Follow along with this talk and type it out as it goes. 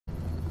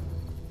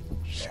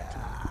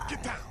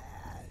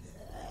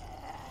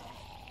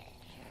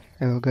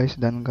Halo guys,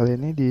 dan kali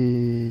ini di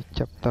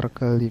chapter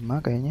ke-5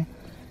 kayaknya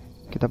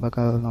kita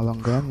bakal nolong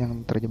Glenn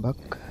yang terjebak.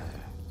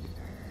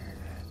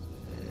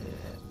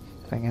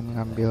 Pengen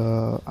ngambil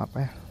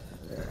apa ya?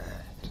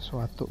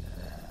 Sesuatu.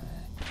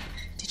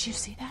 Did you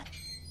see that?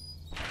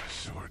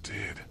 Sure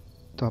did.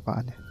 Itu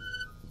apaan ya?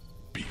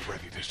 Be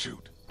ready to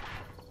shoot.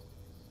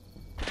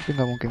 Tapi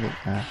nggak mungkin deh.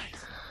 Nah.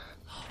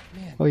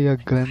 Oh iya,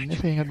 Glenn ini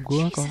saya ingat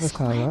gua kalau nggak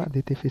salah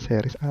di TV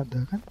series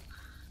ada kan?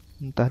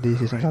 Entah di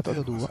season 1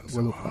 atau 2,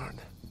 gua lupa.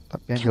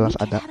 Tapi yang jelas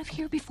ada. Can we get out of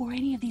here before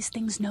any of these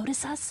things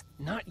notice us?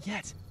 Not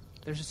yet.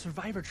 There's a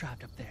survivor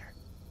trapped up there.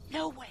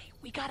 No way.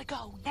 We gotta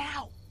go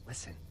now.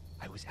 Listen,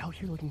 I was out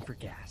here looking for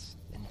gas,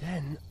 and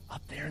then up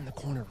there in the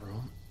corner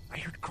room,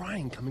 I heard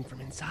crying coming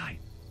from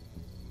inside.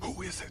 Who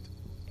is it?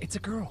 It's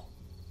a girl.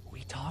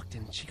 We talked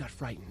and she got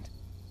frightened.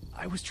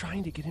 I was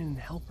trying to get in and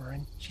help her,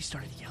 and she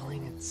started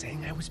yelling and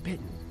saying I was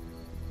bitten.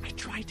 I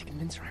tried to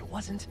convince her I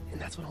wasn't, and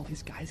that's when all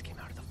these guys came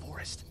out of the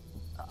forest.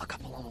 A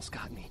couple almost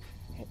got me,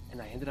 and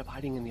I ended up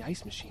hiding in the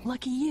ice machine.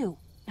 Lucky you.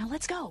 Now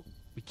let's go.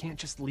 We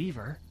can't just leave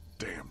her.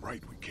 Damn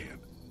right we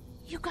can.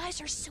 You guys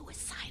are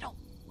suicidal.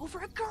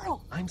 Over a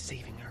girl. I'm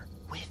saving her,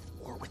 with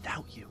or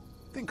without you.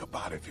 Think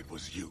about if it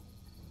was you.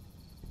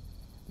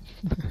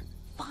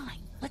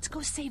 Fine. Let's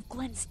go save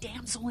Glenn's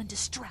damsel in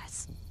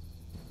distress.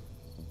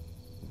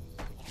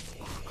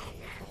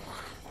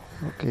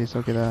 Oke, so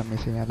kita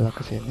misinya adalah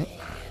ke sini.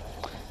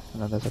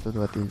 Ada 1,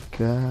 2, 3,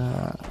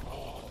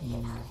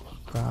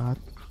 4,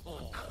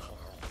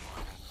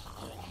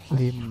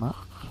 5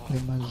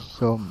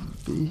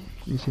 zombie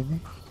di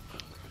sini.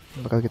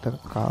 Bakal kita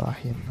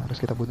kalahin, harus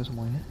kita bunuh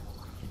semuanya.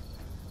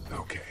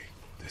 Okay,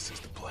 this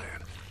is the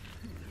plan.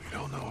 We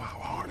don't know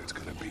how hard it's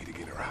gonna be to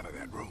get her out of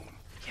that room.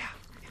 Yeah,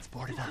 it's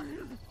boarded up.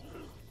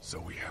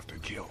 So we have to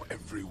kill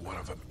every one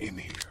of them in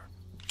here.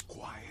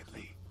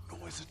 Quietly.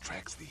 Noise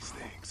attracts these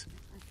things.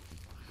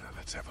 Now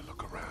let's have a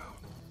look around.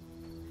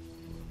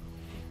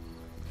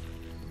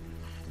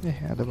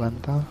 Ada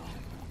bantal.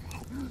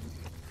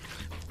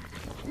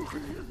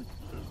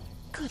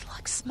 Good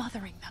luck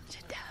smothering them to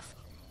death.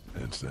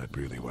 That's not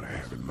really what I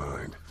have in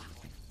mind.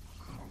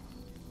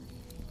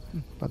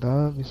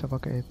 Padahal bisa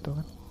pakai itu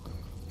kan.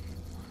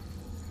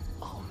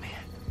 Oh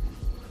man,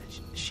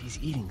 she's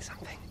eating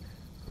something.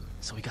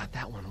 So we got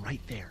that one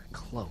right there,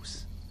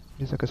 close.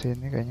 Bisa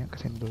kesini kayaknya,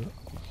 kesini dulu.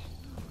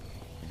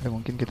 Ya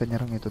mungkin kita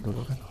nyerang itu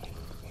dulu kan.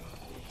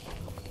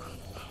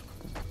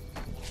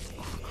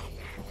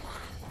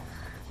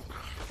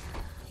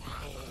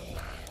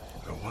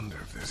 I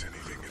wonder if there's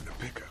anything in the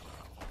pickup.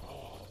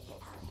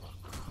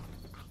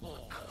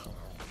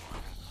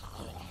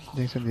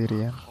 Dia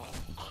sendirian.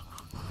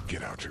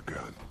 Get out your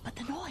gun. But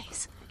the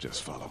noise.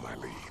 Just follow my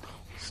lead.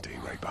 Stay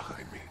right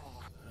behind me.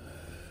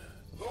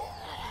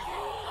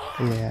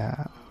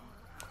 Iya.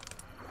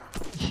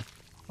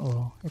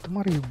 Oh, itu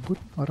mah ribut,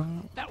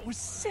 orang That was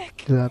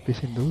sick.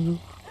 dilapisin dulu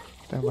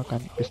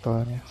tembakan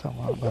pistolnya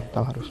sama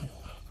bantal harusnya.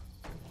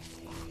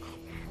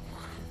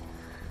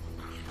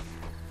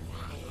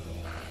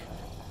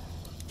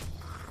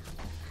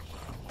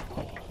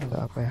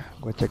 Ada apa ya?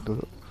 Gue cek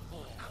dulu.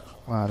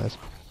 Wah, ada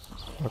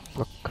spark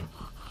plug.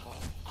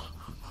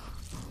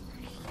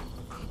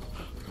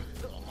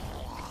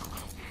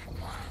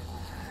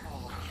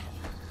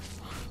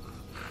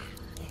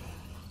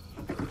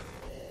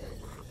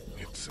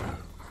 It's a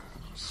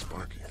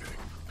sparky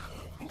thing.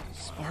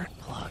 Spark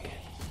plug.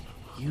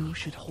 You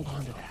should hold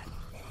on to that.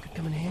 Could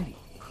come in handy.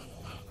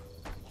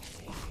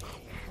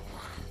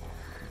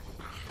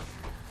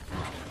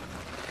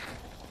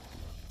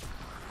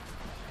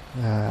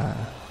 Nah.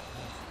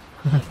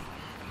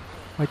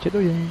 Baca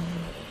doyeng.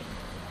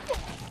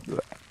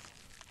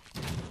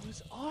 It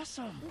was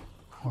awesome.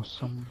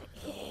 Awesome.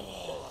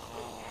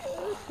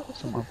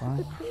 Awesome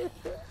apaan?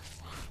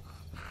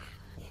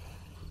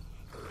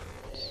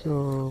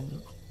 So,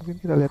 mungkin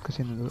kita lihat ke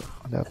sini dulu.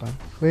 Ada apa?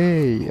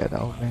 Wey,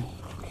 ada obeng.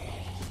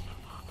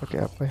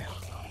 Pakai apa ya?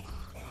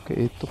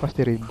 Oke, itu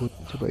pasti ribut.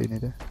 Coba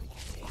ini deh.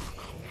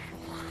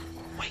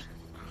 Wait.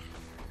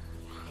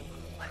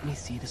 Let me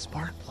see the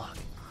spark plug.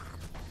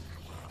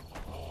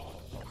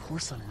 The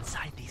porcelain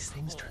inside these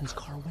things turns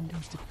car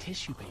windows to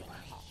tissue paper.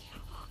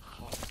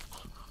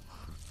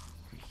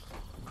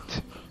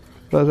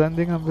 Perasaan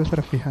dia ngambil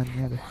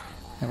serpihannya deh.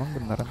 Emang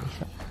beneran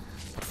bisa.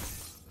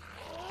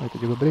 Oh,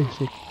 itu juga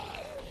berisik.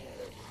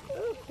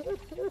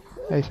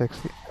 Hey,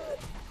 seksi.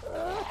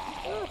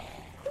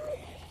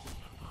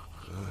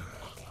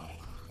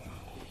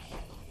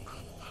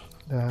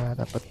 Udah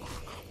dapat,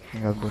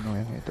 tinggal bunuh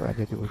yang itu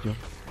aja di ujung.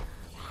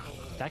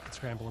 That could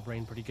scramble a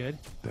brain pretty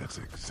good. That's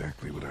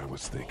exactly what I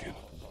was thinking.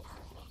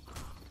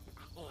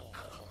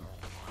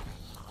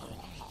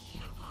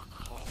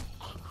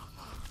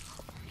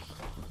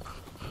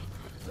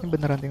 Ini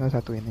beneran tinggal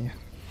satu ini ya.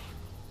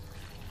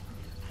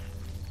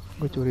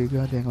 Gue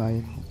curiga ada yang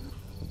lain.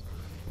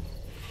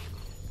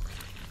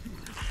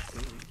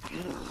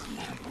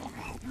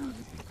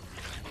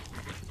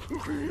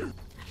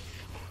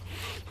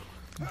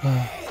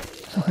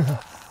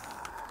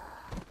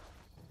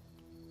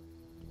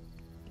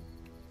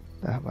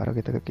 Dah, baru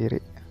kita ke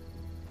kiri.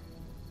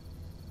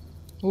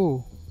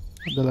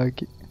 Ada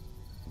lagi.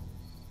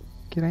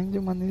 Kirain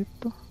cuman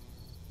itu.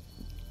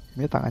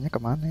 Ini tangannya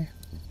kemana ya?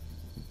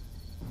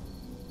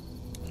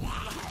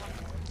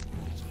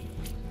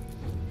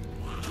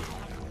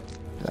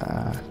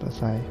 Dah,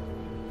 selesai.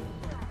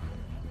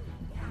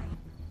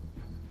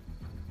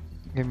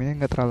 Game ini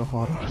nggak terlalu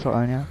horor,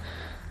 soalnya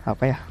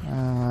apa ya,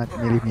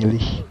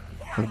 milih-milih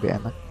lebih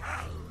enak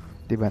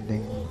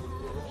dibanding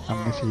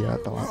amnesia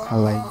atau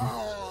hal lainnya.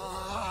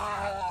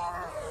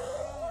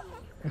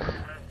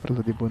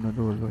 Perlu dibunuh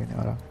dulu ini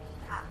orang.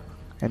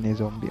 Ini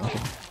zombie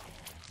maksudnya.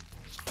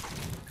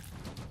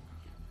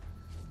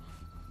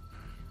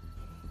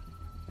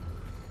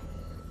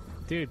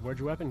 Dude,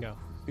 where'd your weapon go?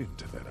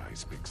 Into that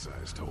ice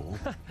pick-sized hole.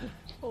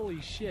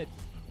 Holy shit.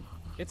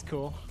 It's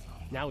cool.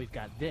 Now we've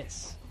got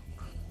this.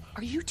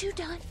 Are you two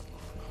done?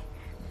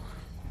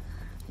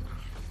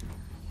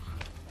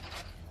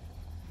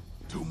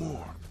 Two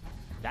more.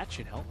 That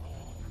should help.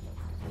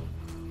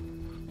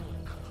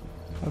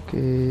 Oke,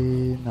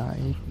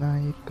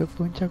 naik ke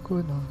puncak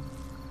gunung.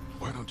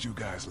 Why don't you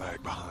guys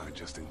lag behind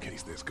just in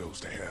case this goes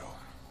to hell?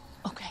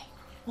 Okay,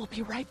 we'll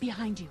be right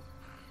behind you.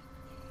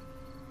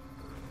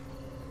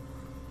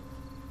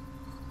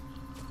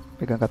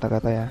 Pegang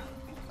kata-kata ya,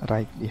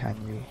 right behind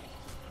you.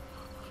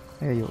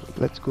 Ayo,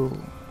 let's go.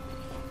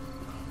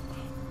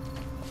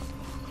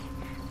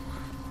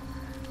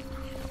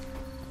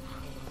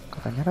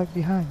 Katanya right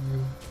behind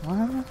you.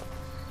 Mana?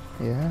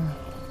 Ya.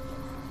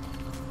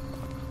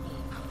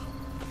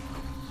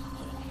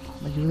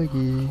 Maju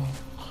lagi.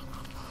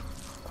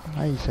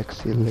 Hai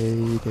sexy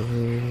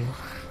lady.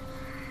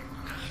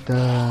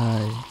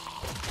 Die.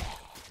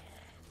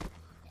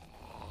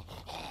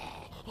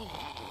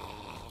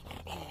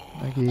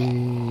 Lagi.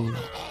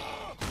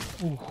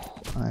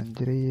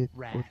 Anjrit,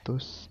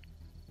 putus.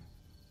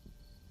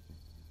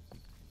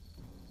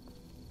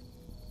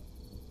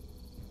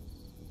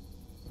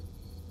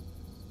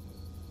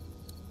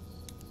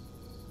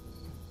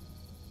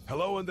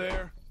 Hello in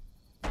there.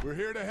 We're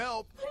here to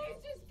help. Please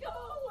just go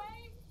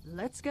away.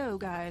 Let's go,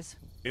 guys.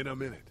 In a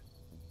minute.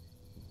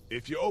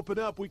 If you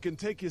open up, we can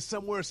take you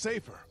somewhere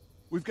safer.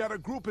 We've got a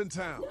group in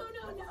town.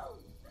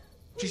 No.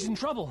 She's in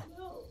trouble.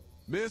 No.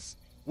 Miss,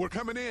 we're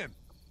coming in.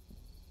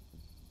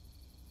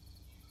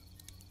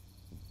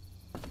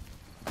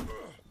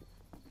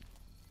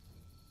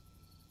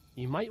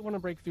 You might want to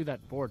break through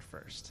that board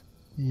first.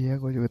 Iya,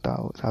 gue juga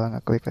tahu. Salah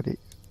ngeklik tadi.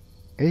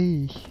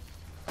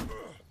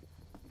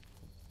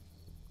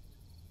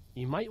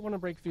 You might want to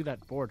break through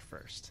that board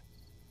first.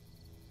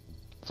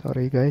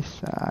 Sorry guys.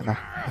 Nah.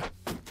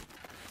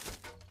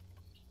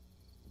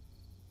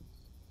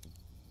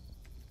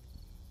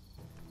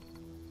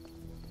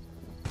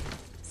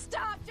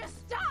 Stop! Just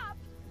stop!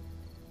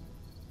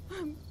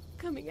 I'm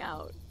coming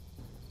out.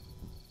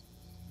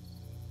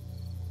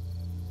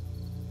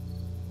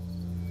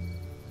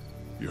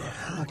 You're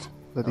hurt.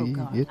 Tadi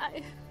gigit.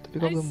 Tapi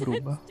kok belum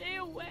berubah. Stay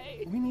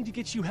away. We need to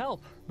get you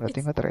help.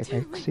 Berarti nggak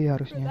terinfeksi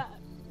harusnya.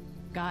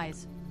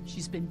 Guys,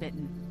 she's been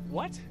bitten.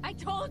 What? I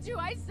told you,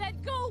 I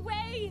said go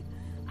away!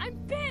 I'm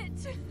bit!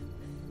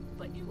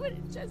 But you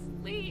wouldn't just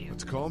leave.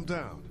 Let's calm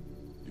down.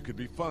 You could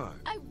be fine.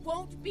 I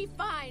won't be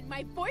fine.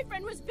 My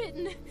boyfriend was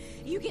bitten.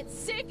 You get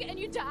sick and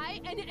you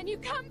die, and you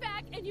come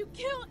back and you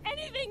kill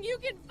anything you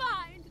can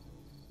find.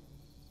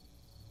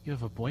 You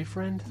have a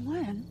boyfriend?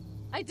 Glenn?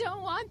 I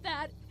don't want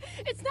that.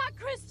 It's not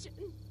Christian.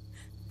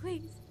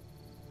 Please,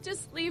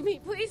 just leave me.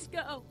 Please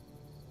go.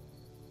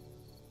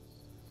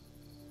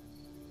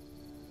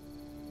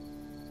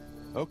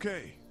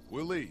 Okay,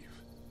 we'll leave.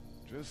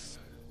 Just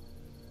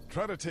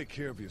try to take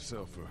care of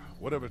yourself for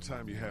whatever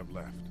time you have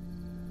left.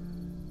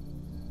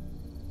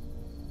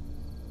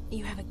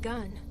 You have a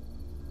gun.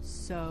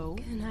 So?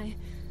 Can I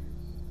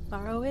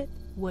borrow it?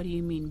 What do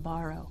you mean,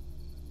 borrow?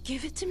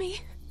 Give it to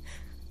me.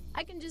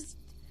 I can just,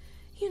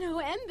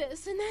 end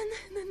this, and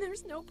then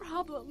there's no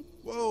problem.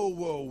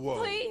 Whoa.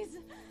 Please,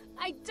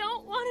 I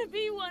don't want to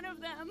be one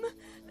of them.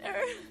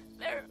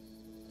 They're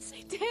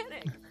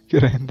satanic.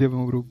 Kirain dia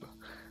mau berubah.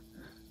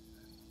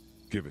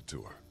 Give it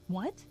to her.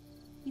 What?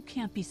 You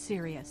can't be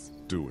serious.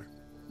 Do it.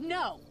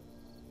 No.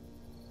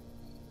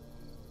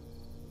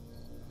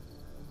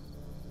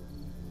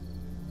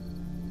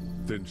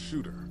 Then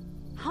shoot her.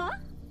 Huh?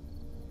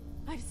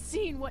 I've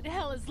seen what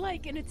hell is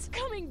like, and it's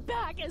coming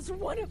back as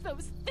one of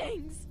those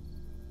things.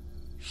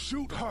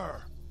 Shoot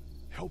her!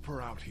 Help her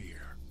out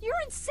here.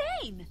 You're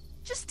insane!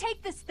 Just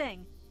take this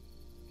thing.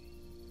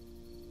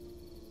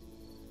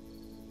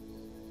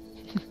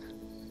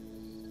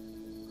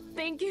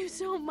 Thank you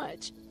so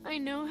much. I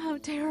know how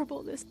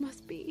terrible this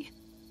must be.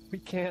 We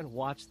can't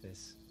watch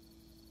this.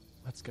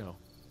 Let's go.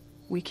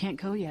 We can't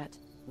go yet.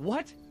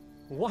 What?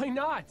 Why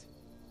not?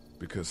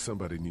 Because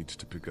somebody needs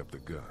to pick up the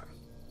gun.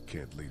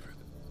 Can't leave it.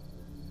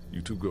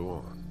 You two go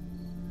on.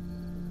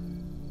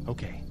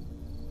 Okay.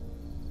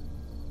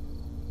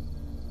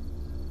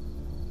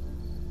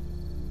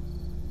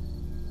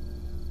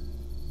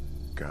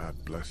 God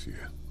bless you,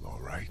 all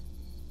right?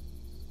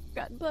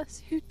 God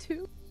bless you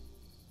too.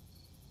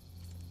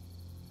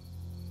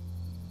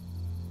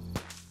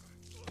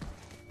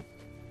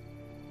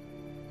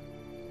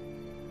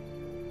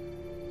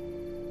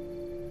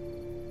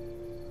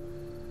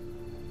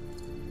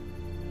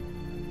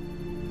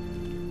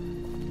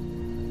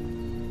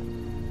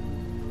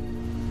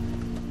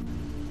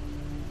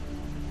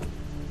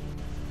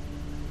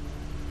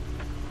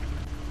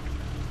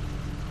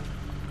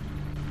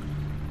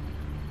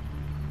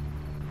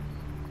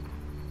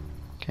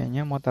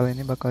 Kayaknya motel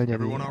ini bakal jadi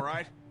Everyone all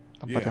right?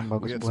 tempat yang We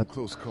bagus had buat some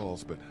close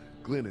calls, but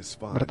Glenn is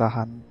fine.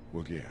 bertahan.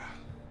 Well, yeah,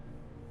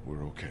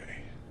 we're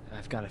okay.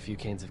 I've got a few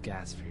cans of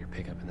gas for your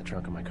pickup in the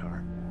trunk of my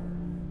car.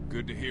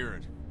 Good to hear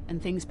it. And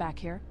things back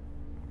here?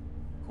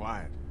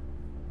 Quiet.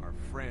 Our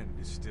friend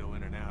is still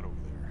in and out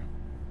over there.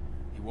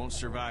 He won't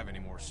survive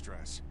any more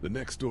stress. The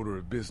next order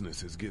of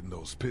business is getting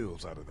those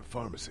pills out of the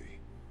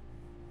pharmacy.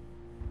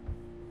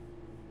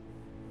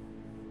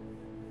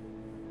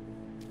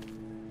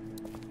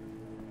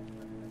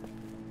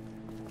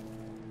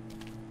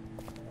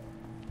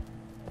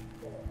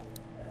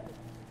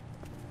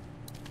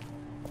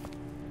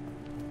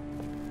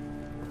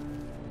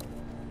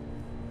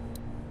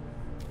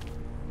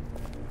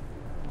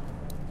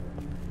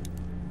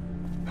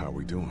 How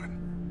we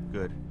doing?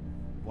 Good.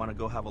 Want to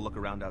go have a look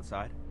around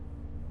outside?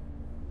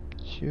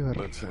 Sure.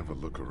 Let's have a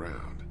look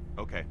around.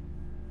 Okay.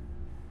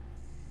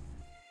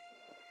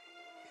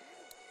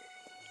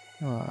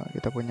 Wah,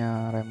 kita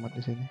punya remote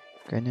di sini.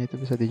 Kayaknya itu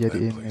bisa That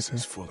dijadiin place itu.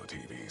 is full of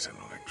TVs and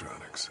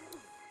electronics.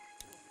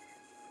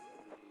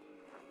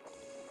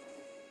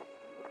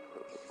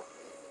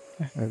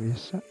 Nggak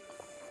bisa.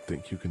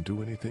 Think you can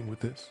do anything with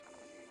this?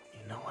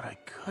 You know what I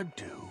could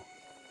do?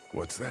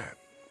 What's that?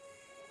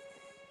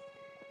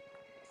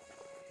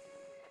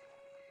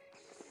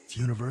 It's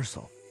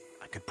universal.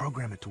 I could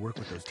program it to work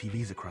with those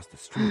TVs across the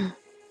street.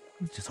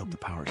 Let's just hope the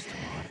power's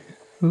still on.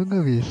 Lu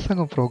nggak bisa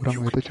ngeprogram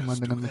You itu can cuma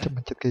just dengan do that.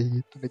 mencet-mencet kayak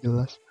gitu, nggak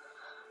jelas.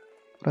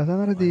 Perasaan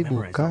harus I memorized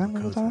dibuka all kan the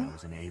kalau codes when I salah.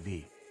 was in AV.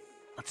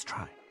 Let's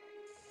try.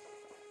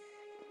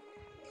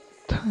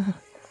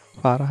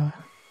 Parah.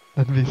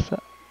 Dan bisa.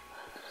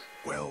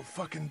 Well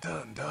fucking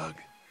done, Doug.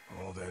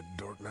 All that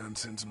dork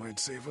nonsense might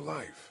save a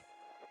life.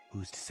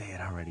 Who's to say it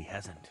already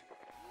hasn't?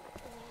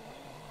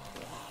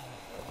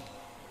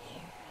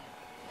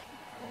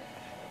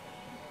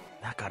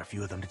 That got a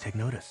few of them to take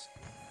notice.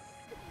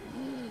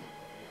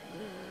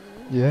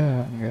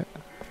 Ya, enggak.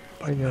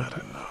 But Iya. not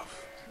enough.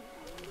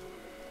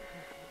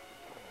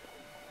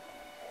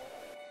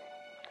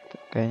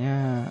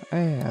 Kayaknya,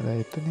 ada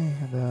itu nih,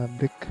 ada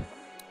brick.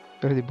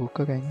 Terus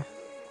dibuka kayaknya.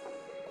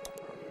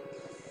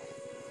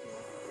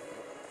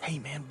 Hey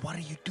man, what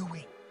are you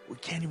doing? We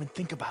can't even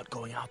think about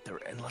going out there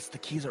unless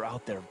the keys are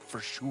out there for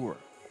sure.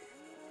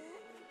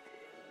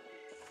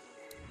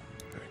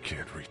 I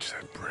can't reach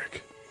that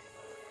brick.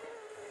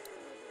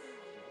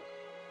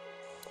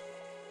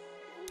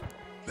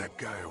 That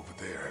guy over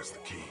there has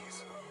the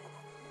keys.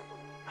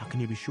 How can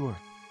you be sure?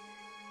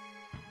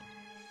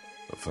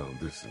 I found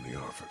this in the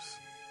office.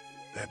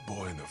 That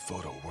boy in the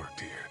photo worked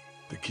here.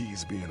 The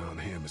keys being on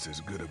him is as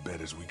good a bet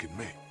as we could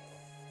make.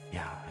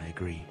 Yeah, I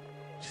agree.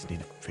 Just need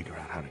to figure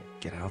out how to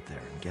get out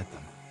there and get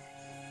them.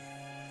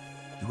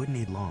 You wouldn't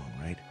need long,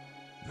 right?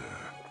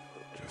 Nah,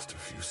 just a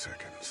few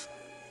seconds.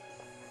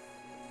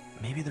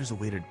 Maybe there's a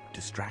way to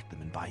distract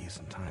them and buy you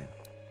some time.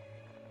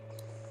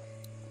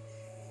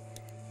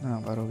 Nah,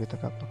 baru kita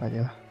kapak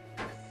aja lah.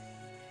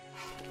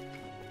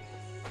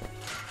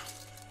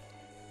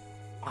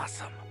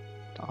 Awesome.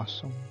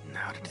 Awesome.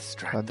 Now to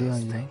distract Tadi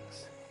those aja. things.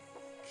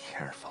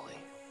 Carefully.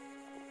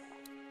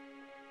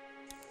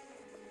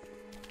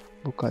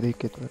 Buka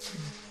dikit berarti.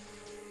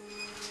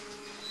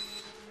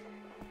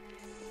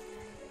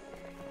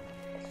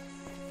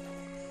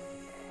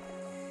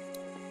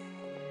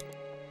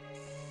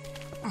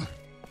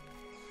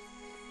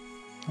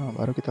 Nah,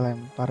 baru kita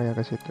lempar ya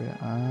ke situ ya.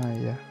 Ah,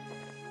 iya.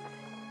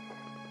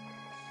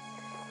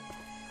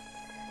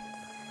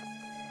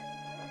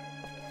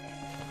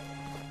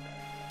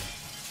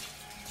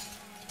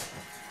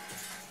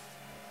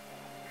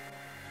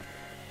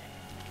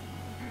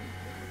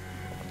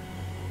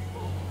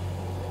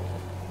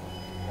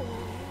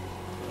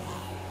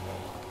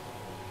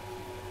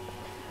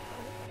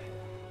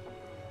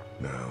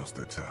 Now's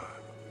the time.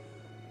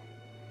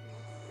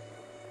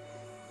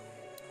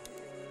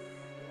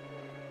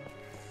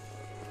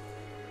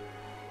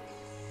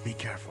 Be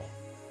careful.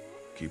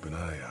 Keep an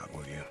eye out,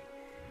 will you?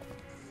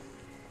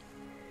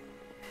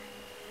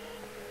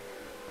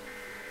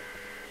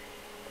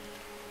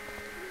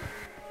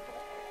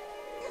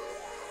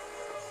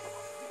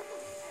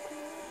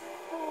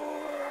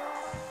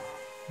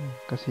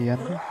 Kasihan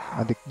tuh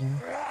adiknya.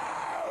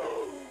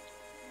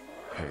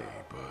 Hey,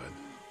 bud.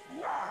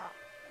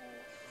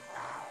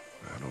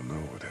 I don't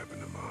know what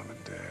happened to Mom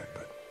and Dad,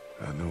 but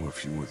I know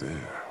if you were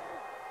there,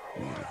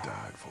 you would have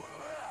died for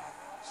them.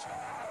 So,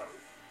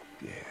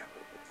 yeah.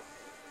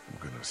 I'm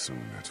gonna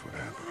assume that's what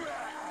happened.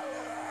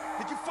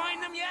 Did you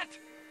find them yet?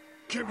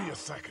 Give me a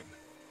second.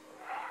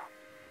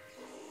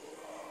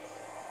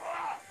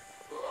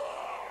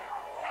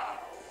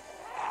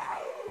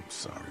 I'm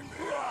sorry,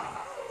 man.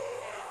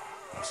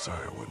 I'm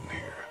sorry I wasn't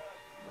here.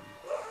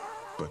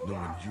 But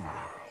knowing you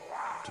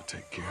were to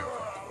take care of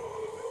him through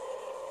all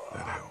of it,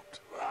 that helped.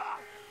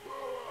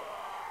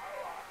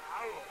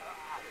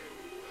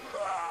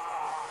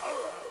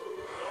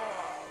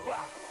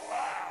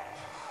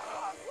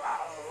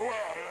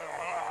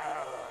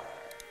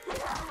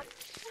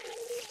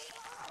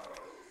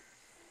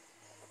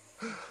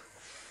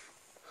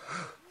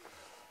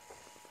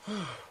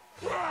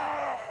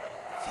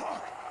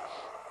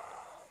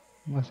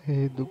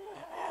 masih hidup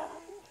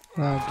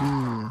lagi.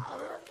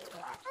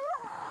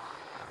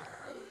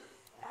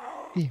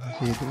 Ih,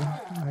 masih hidup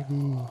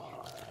lagi.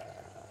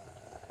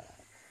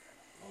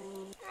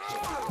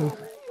 Tuh.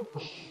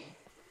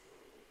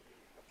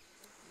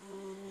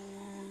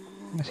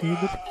 Masih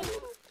hidup.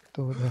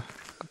 Tuh udah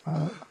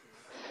kepala.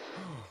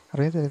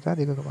 Harusnya dari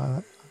tadi ke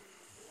kepala.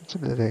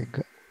 Sudah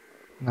tega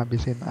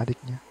ngabisin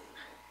adiknya.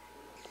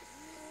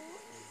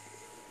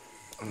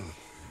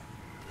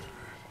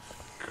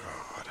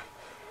 God.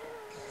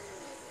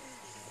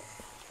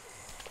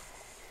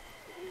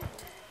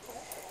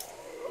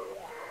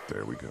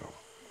 There we go.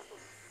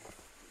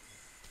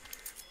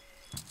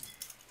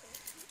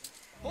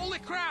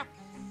 Holy crap!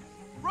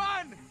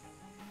 Run!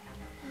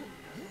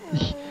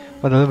 Ih,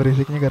 padahal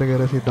berisiknya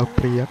gara-gara si dog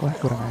teriak lah,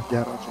 kurang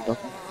ajar si dog.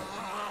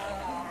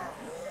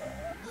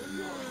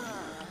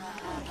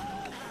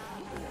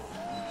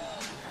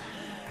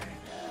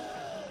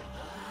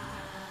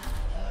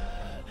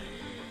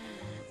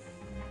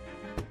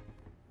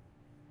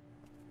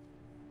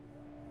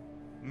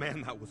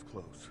 Man, that was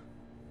close.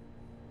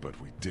 But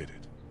we did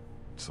it.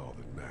 It's all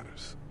that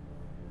matters.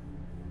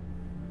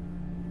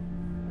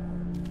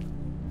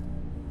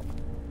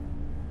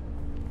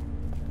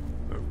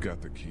 I've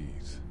got the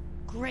keys.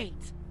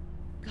 Great.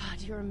 God,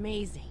 you're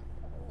amazing.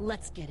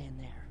 Let's get in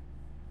there.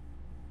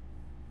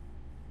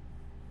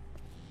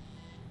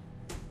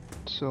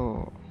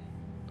 So,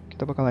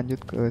 kita bakal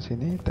lanjut ke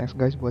sini. Thanks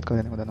guys buat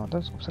kalian yang udah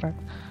nonton, subscribe,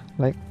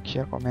 like,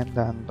 share, komen,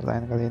 dan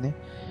pertanyaan kali ini,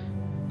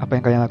 apa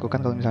yang kalian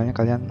lakukan kalau misalnya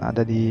kalian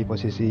ada di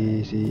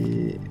posisi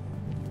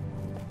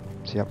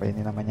siapa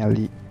ini namanya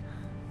Lee?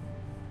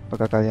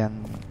 Apakah kalian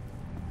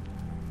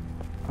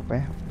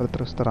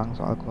berterus terang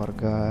soal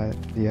keluarga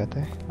dia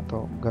teh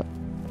atau enggak?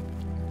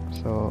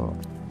 So,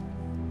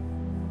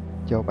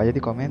 jawab aja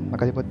di komen.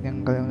 Makasih buat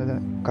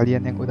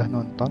kalian yang udah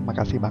nonton,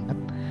 makasih banget.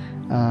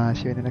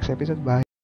 See you in the next episode. Bye.